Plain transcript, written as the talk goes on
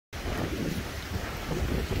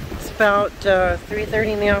about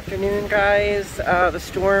 3:30 in the afternoon, guys. The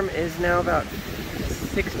storm is now about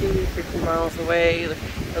 50 miles away,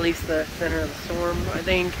 at least the center of the storm, I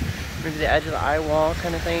think. Maybe the edge of the eye wall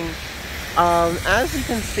kind of thing. As you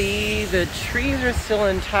can see, the trees are still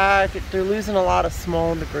intact. They're losing a lot of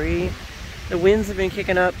small debris. The winds have been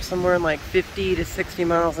kicking up somewhere in like 50 to 60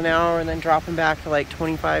 miles an hour and then dropping back to like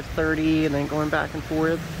 25, 30 and then going back and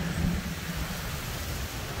forth.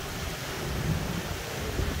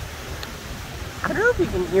 I don't know if you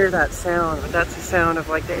can hear that sound, but that's the sound of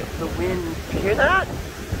like the wind. You hear that?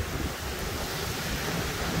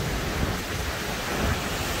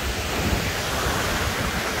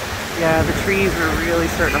 Yeah, the trees are really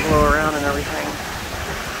starting to blow around and everything.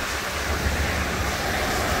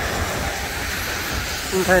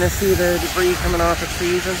 You can kind of see the debris coming off the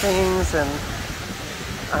trees and things, and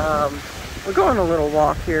we're going a little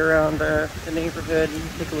walk here around the neighborhood and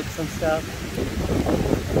take a look at some stuff.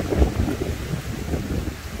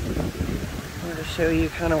 I'm going to show you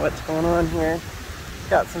kind of what's going on here.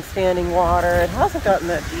 Got some standing water. It hasn't gotten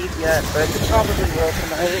that deep yet, but it probably will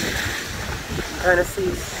tonight. You can kind of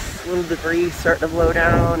see little debris starting to blow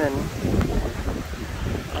down, and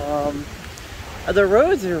the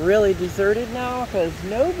roads are really deserted now because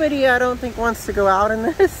nobody, I don't think, wants to go out in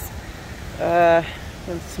this. And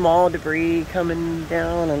small debris coming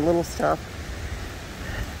down and little stuff,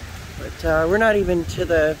 but we're not even to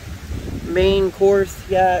the main course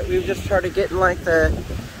yet. We've just started getting like the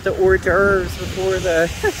hors d'oeuvres before the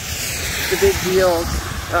the big deal.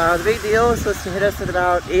 The big deal is supposed to hit us at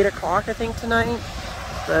about 8 o'clock, I think, tonight.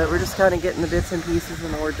 But we're just kind of getting the bits and pieces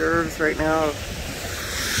and the hors d'oeuvres right now of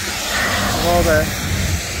all the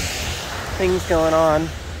things going on.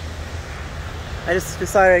 I just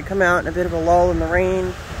decided I'd come out in a bit of a lull in the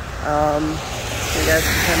rain. So you guys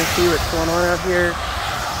can kind of see what's going on out here.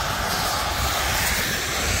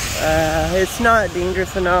 It's not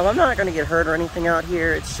dangerous enough. I'm not going to get hurt or anything out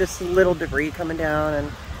here. It's just little debris coming down,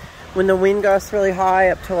 and when the wind gusts really high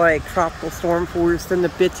up to like tropical storm force, then the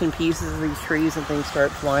bits and pieces of these trees and things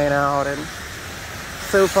start flying out. And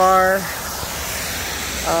so far,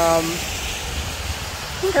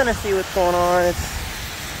 you can kind of see what's going on. It's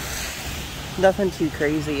nothing too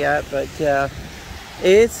crazy yet, but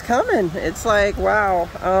it's coming. It's like, wow.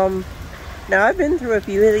 Now I've been through a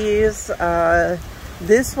few of these.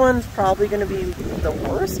 This one's probably going to be the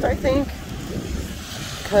worst, I think,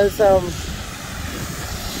 because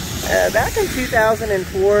back in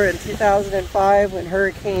 2004 and 2005, when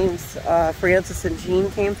hurricanes Francis and Jean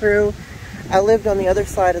came through, I lived on the other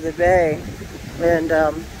side of the bay, and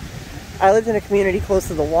I lived in a community close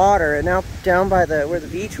to the water, and now down by where the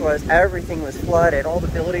beach was, everything was flooded. All the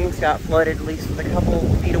buildings got flooded, at least with a couple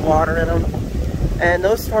feet of water in them. And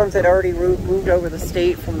those storms had already moved over the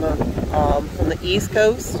state from the East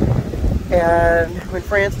Coast. And when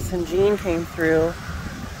Francis and Jean came through,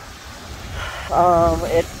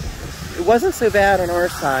 it wasn't so bad on our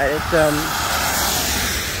side.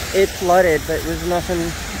 It flooded, but it was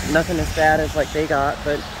nothing as bad as like they got.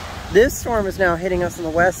 But this storm is now hitting us on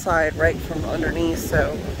the west side, right from underneath.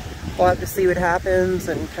 So we'll have to see what happens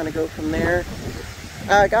and kind of go from there.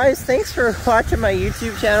 Guys, thanks for watching my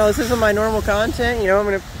YouTube channel. This isn't my normal content. You know, I'm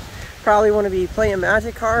gonna probably want to be playing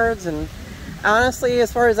magic cards, and honestly,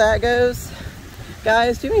 as far as that goes,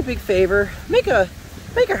 guys, do me a big favor. Make a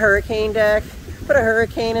hurricane deck. Put a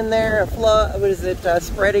hurricane in there, a flood, what is it,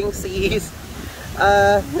 spreading seas.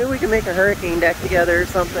 Maybe we can make a hurricane deck together or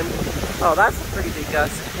something. Oh, that's a pretty big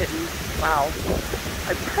gust hitting. Wow.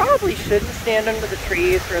 I probably shouldn't stand under the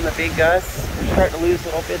trees during the big gusts. We're starting to lose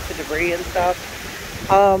little bits of debris and stuff.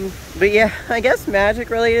 But yeah, I guess magic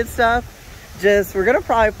related stuff. We're gonna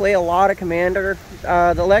probably play a lot of Commander.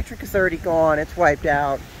 The electric is already gone. It's wiped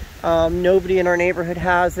out. Nobody in our neighborhood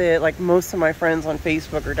has it. Like, most of my friends on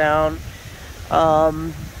Facebook are down.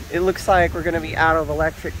 It looks like we're going to be out of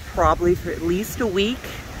electric probably for at least a week.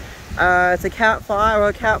 It's a Cat 5, or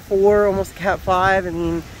a Cat 4, almost a Cat 5. I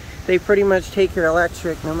mean, they pretty much take your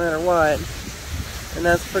electric no matter what. And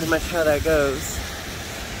that's pretty much how that goes.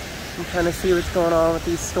 You can kind of see what's going on with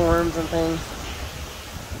these storms and things.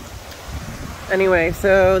 Anyway,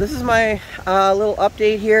 so this is my little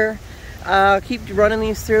update here. I'll keep running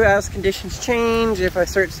these through as conditions change. If I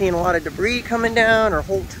start seeing a lot of debris coming down or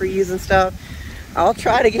whole trees and stuff, I'll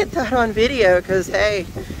try to get that on video, because hey,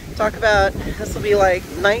 talk about, this will be like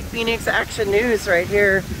Night Phoenix action news right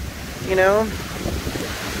here, you know.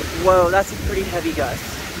 Whoa, that's a pretty heavy gust,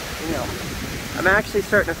 you know. I'm actually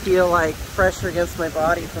starting to feel like pressure against my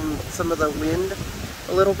body from some of the wind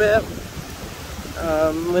a little bit.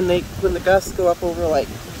 When the gusts go up over like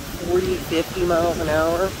 40, 50 miles an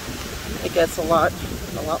hour, it gets a lot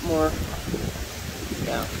more,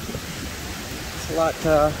 yeah, it's a lot,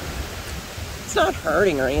 it's not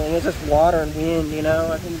hurting or anything, it's just water and wind, you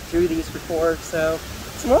know. I've been through these before, so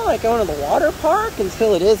it's more like going to the water park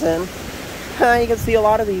until it isn't. You can see a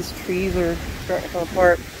lot of these trees are starting to come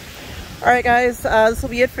apart. Alright guys, this will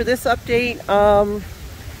be it for this update.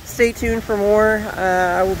 Stay tuned for more.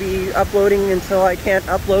 I will be uploading until I can't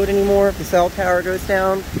upload anymore if the cell tower goes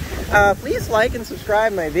down. Please like and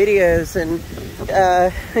subscribe my videos, and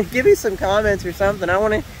give me some comments or something. I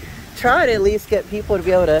want to try to at least get people to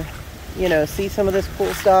be able to, you know, see some of this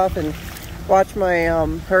cool stuff and watch my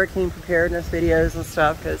hurricane preparedness videos and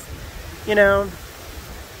stuff, because, you know,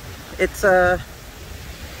 it's a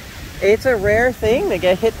rare thing to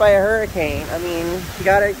get hit by a hurricane. I mean, you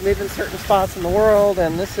gotta live in certain spots in the world,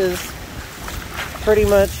 and this is pretty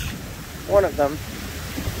much one of them.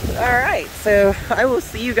 Alright, so I will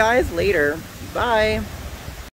see you guys later. Bye.